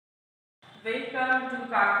Welcome to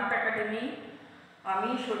Kartik academy. আমি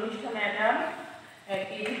Sharmistha madam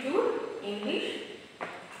KG টুর English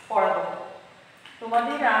পড়াবো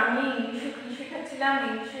তোমাদের। আমি ইংলিশে কী শেখাচ্ছিলাম?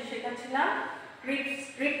 ইংলিশে শেখাচ্ছিলাম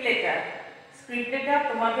স্ক্রিপ্ট লেটার। স্ক্রিপ্ট লেটার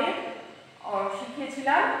তোমাদের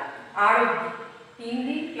শিখিয়েছিলাম আর অবধি। 3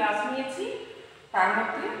 দিন ক্লাস নিয়েছি, তার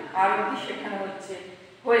মধ্যে আর অবধি শেখানো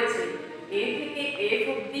হয়েছে এ থেকে এফ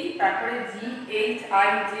অবধি, তারপরে G H I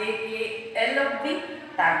J K এল অবধি,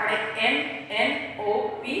 তারপরে N N O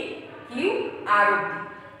P Q R অবধি।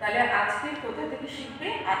 তাহলে আজকে কোথা থেকে শিখবে?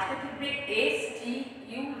 আজকে শিখবে S T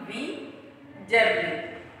U V W.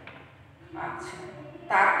 আচ্ছা,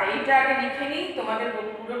 তার এইটা আগে লিখে নিই, তোমাদের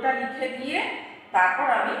পুরোটা লিখে দিয়ে তারপর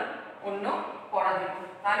আমি অন্য পড়া দেব।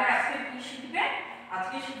 তাহলে আজকে কি শিখবে?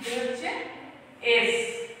 আজকে শিখবে হচ্ছে এস।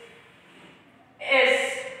 এস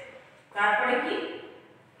তারপরে কি?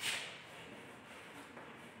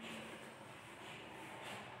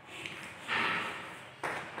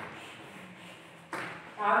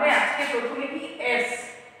 তাহলে আজকে প্রথমে কি এস,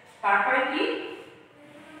 তারপরে কি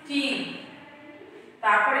টি,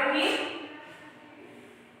 তারপরে কি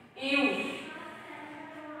ইউ,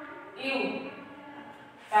 ইউ,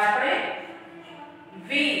 তারপরে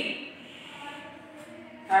ভি,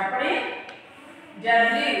 তারপরে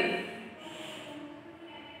ডব্লিউ,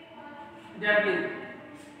 ডব্লিউ।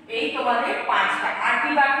 এই তোমাদের 5টা। আর কি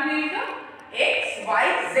বাকি রইল? X Y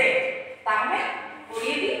Z. তাহলে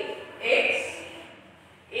করিয়ে দিই। এক্স,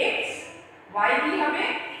 এক্স, ওয়াই কি হবে?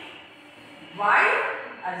 ওয়াই,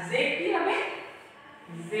 আর জেড কি হবে?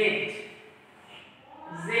 Z,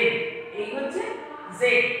 Z. এই হচ্ছে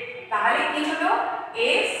জেড। তাহলে কি হলো?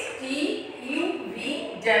 S T U V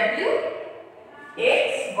W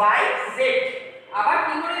x Y Z. আবার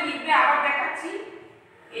কি করে লিখবে? আবার দেখাচ্ছি।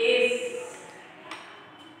 এস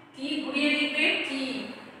টি ঘুরিয়ে লিখবে টি,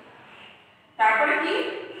 তারপরে কি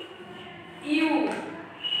ইউ,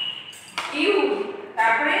 ইউ,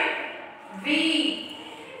 তারপরে ভি,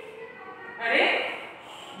 আরে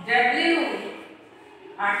ডব্লিউ,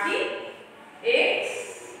 আর কি x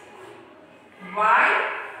Y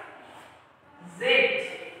Z,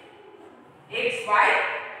 x Y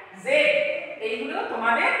Z. এইগুলো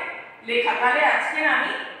তোমাদের লেখা। তাহলে আজকে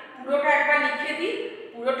আমি পুরোটা একবার লিখে দিই।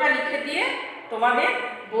 পুরোটা লিখে দিয়ে তোমাদের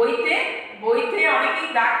বইতে অনেকেই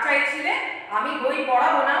দাগ চাইছিলে। আমি বই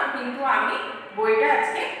পড়াবো না, কিন্তু আমি বইটা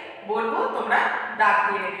আজকে বলবো, তোমরা দাগ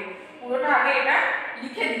দিয়ে নেবে। পুরোটা আগে এটা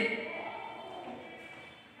লিখে দিই।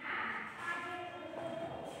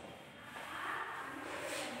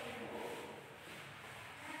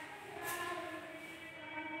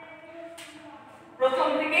 প্রথম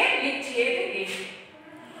থেকে লিখছি, এ থেকে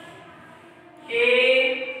এ,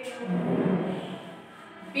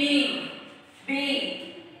 বি, বি,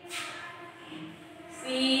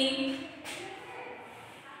 সি,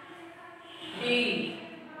 ডি,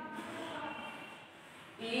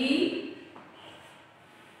 ই,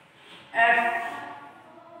 এফ,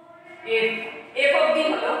 এফ, এফ অবধি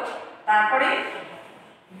হলো। তারপরে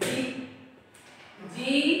জি,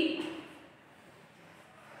 জি,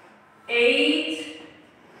 এইচ,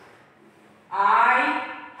 আই,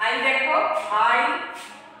 আই দেখো, আই,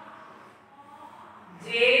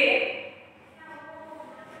 জে,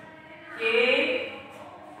 কে,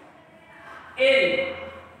 এল,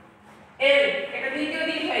 এল। এটা দ্বিতীয়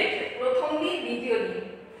দিন হয়েছে। প্রথম দিন, দ্বিতীয় দিন।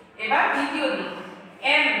 এবার দ্বিতীয় দিন।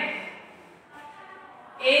 এম,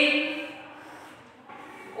 এন,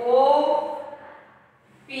 ও,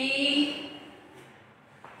 পি,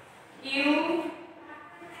 কিউ,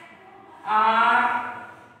 আর,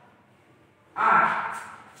 আর।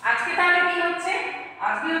 আজকে তাহলে কি হচ্ছে?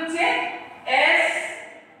 আজকে হচ্ছে S,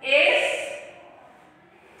 S,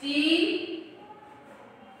 T,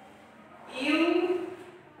 you,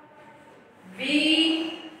 V,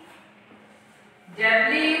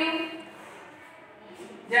 W,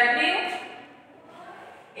 W,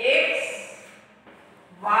 x,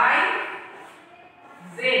 Y,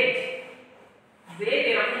 Z. Z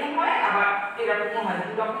এরকম হয়, আবার এরকম হয়,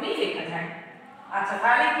 দুরকমই লেখা যায়। আচ্ছা,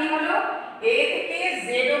 তাহলে কি হলো? এ থেকে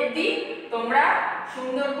জেড অবধি তোমরা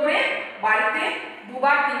সুন্দর করে বাড়িতে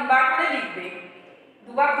দুবার তিনবার করে লিখবে,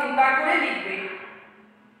 দুবার তিনবার করে লিখবে।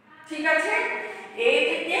 ঠিক আছে? এ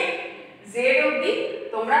থেকে জেড অবধি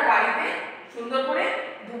তোমরা বাড়িতে সুন্দর করে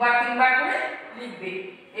দুবার তিনবার করে লিখবে।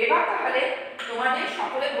 এবার তাহলে তোমাদের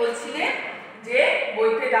সকলে বলছিলে যে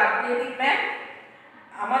বইতে দাগ দিয়ে দিই ম্যাম।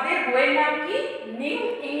 আমাদের বইয়ের নাম কি? New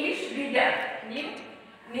English reader.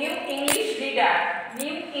 New English reader,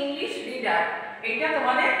 new English reader. এটা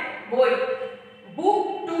তোমাদের বই। বুক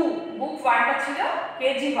 2, বুক 1টা ছিল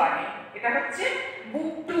কেজি 1-এ, এটা হচ্ছে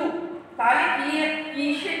বুক 2। তাহলে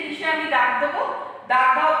কিসে কিসে আমি দাগ দেবো? দাগ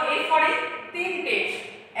দাও এ ফর তিনটে,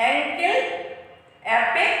 অ্যাঙ্কেল,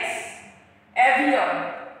 অ্যাপেক্স, অ্যাভিয়ন।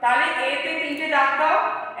 তাহলে এতে তিনটে দাগ দাও,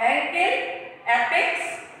 অ্যাঙ্কেল, অ্যাপেক্স,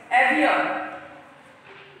 অ্যাভিয়ন।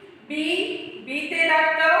 বি, বিতে দাগ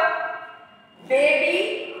দাও, বেবি,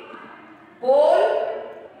 বোল,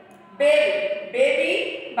 বেল। বেবি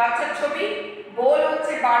বাচ্চার ছবি, বোল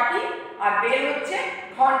হচ্ছে বাটি, আর বেল হচ্ছে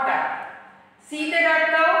ঘন্টা। সিতে দাগ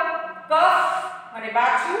দাও, কাফ মানে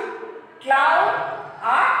বাছুর, ক্লাউড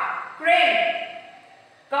আর ক্রেন।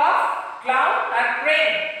 কাফ, ক্লাউড আর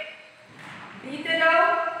ক্রেন। ডিতে দাও,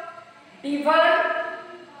 ডিভান,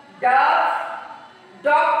 ডাভ,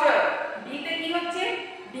 ডক্টর। ডিতে কি হচ্ছে,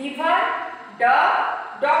 ডিভান, ডাভ,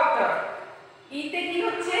 ডক্টর। ইতে কি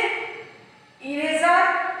হচ্ছে, eraser,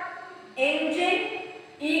 engine,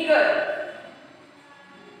 eagle.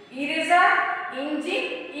 Eraser, engine,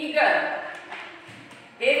 eagle.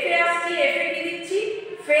 এফে আসছি, এফে কি দিচ্ছি,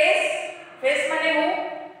 ফেস, ফেস মানে মুখ,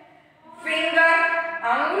 ফিঙ্গার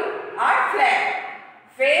আঙ্গুল আর ফ্ল্যাগ।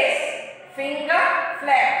 Face, finger,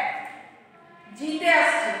 flag. জিতে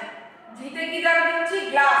আসছি, জিতে কি দাগ দিচ্ছি,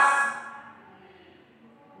 গ্লাস,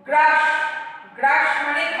 গ্রাস, গ্রাস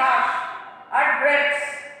মানে ঘাস আর গ্রেপস।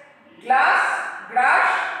 গ্লাস, গ্রাস,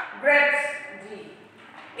 গ্রেপস। জি।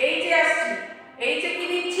 এইচে আসছি, এইচে কি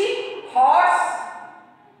দিচ্ছি, হর্স,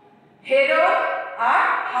 হেরন আর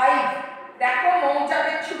হাইভ। দেখো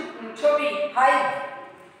মৌচাকের ছবি, হাইভ।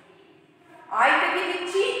 আইতে কি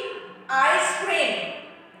দিচ্ছি, আইসক্রিম,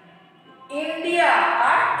 ইন্ডিয়া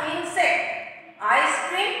আর ইনসেক্ট।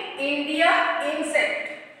 Ice cream, India, insect.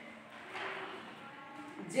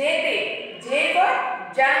 जेते, जे for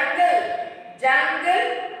jungle, jungle,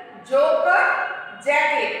 joker,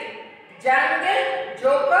 jacket, jungle,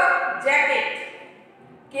 joker, jacket.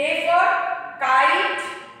 K for kite,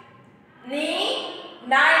 knee,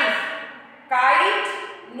 knife, kite,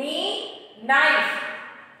 knee, knife.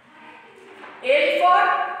 L for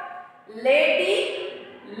lady,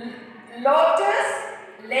 lotus,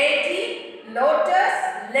 lady, lotus,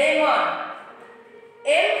 lemon.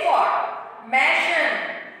 M for mansion,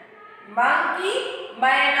 monkey,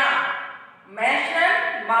 mayana, mansion,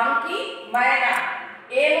 monkey, mayana.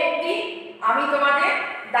 এর অবধি আমি তোমাদের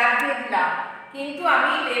দাগ দিয়ে দিলাম, কিন্তু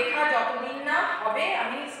আমি লেখা যতদিন না হবে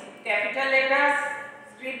আমি ক্যাপিটাল লেটার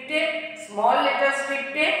স্ক্রিপ্টে, স্মল লেটার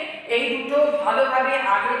স্ক্রিপ্টে এই দুটো ভালোভাবে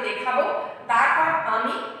আগে লেখাবো, তারপর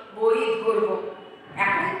আমি বই ধরব।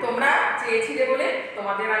 এখন তোমরা চেয়েছিলে বলে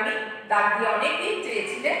তোমাদের আমি দাগ দিয়ে, অনেকেই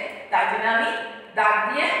চেয়েছিলে তাই জন্য আমি দাগ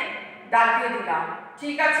দিয়ে দিলাম।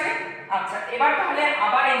 ঠিক আছে, আচ্ছা এবার তাহলে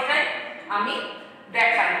আবার এইটাই আমি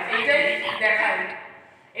দেখাই,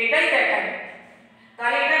 এটাই দেখাই।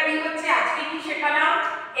 তাহলে এটা কি হচ্ছে, আজকে কি শেখালাম,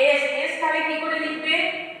 এস, এস তাহলে কি করে লিখবে,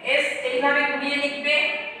 এস এইভাবে ঘুরিয়ে লিখবে,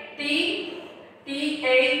 টি, টি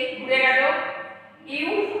এই ঘুরে গেল,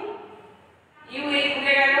 ইউ, ইউ এই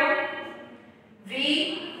ঘুরে গেল, ভি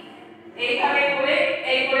এইভাবে করে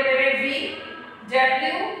এই করে দেবে ভি,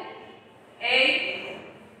 ডব্লিউ এই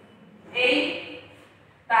এই,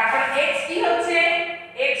 তারপর এক্স কি হচ্ছে,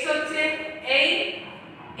 এক্স হচ্ছে এই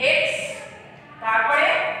এক্স, তারপরে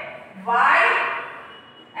Y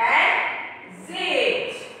and Z,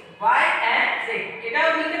 Y and Z. এটাও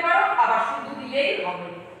দিতে পারো, আবার শুধু দিলেই হবে।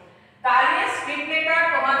 তাহলে স্ক্রিপ্ট লেটার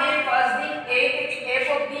তোমাদের ফার্স্ট দিন এ থেকে এফ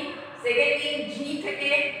অবধি, সেকেন্ড দিন জি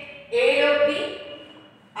থেকে এ অবধি,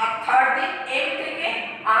 আর থার্ড দিন এম থেকে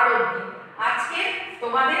আর অবধি। আজকে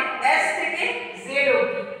তোমাদের এস থেকে জেড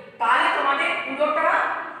অবধি। তাহলে তোমাদের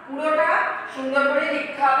পুরোটা সুন্দর করে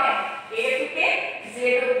লিখতে হবে, এ থেকে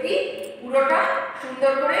জেড অবধি পুরোটা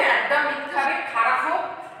সুন্দর করে একদম লিখতে হবে। খারাপ হোক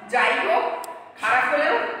যাই হোক, খারাপ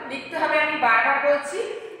হলেও লিখতে হবে, আমি বারবার বলছি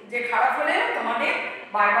যে খারাপ হলেও তোমাদের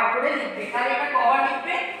বারবার করে লিখবে। তাহলে এটা কবার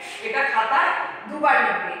লিখবে, এটা খাতায় দুবার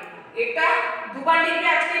লিখবে, এটা দুবার লিখবে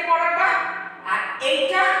আজকের পড়াটা, আর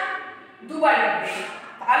এইটা দুবার লিখবে।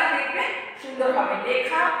 তাহলে দেখবে সুন্দর হবে,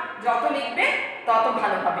 লেখা যত লিখবে তত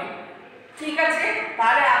ভালো হবে। ঠিক আছে,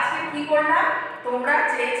 তাহলে আজকে কি করলাম, তোমরা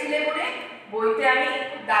চেয়েছিলে বলে বইতে আমি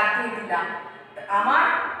দাগ দিয়ে দিলাম। আমার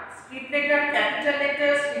script letter, capital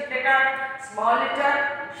letter, script letter, small letter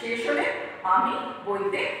শেষ হলে আমি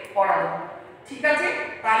বইতে পড়াবো। ঠিক আছে,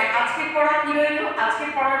 তাহলে আজকের পড়া কি রইল,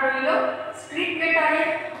 আজকের পড়া রইল স্ক্রিপ্ট লেটারে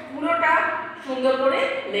পুরোটা সুন্দর করে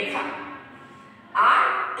লেখা, আর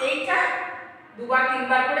এইটা দুবার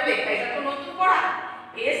তিনবার করে লেখা। এটা তো নতুন পড়া,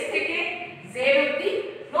 এস থেকে জেড অবধি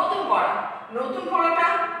নতুন পড়া। নতুন পড়াটা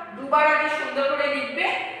দুবার আগে সুন্দর করে লিখবে,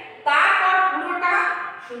 তারপর পুরোটা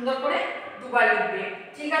সুন্দর করে দুবার লিখবে।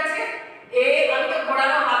 ঠিক আছে, এ আমি তো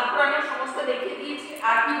ঘোরানো, হাত ঘোরানো সমস্ত দেখিয়ে দিয়েছি।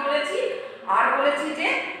 আর কি বলেছি, আর বলেছি যে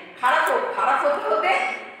খারাপ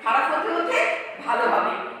হতে হতে ভালো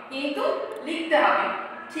হবে, কিন্তু লিখতে হবে।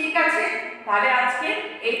 ঠিক আছে, তাহলে আজকে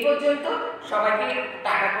এই পর্যন্ত। সবাইকে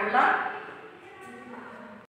টাটা করলাম।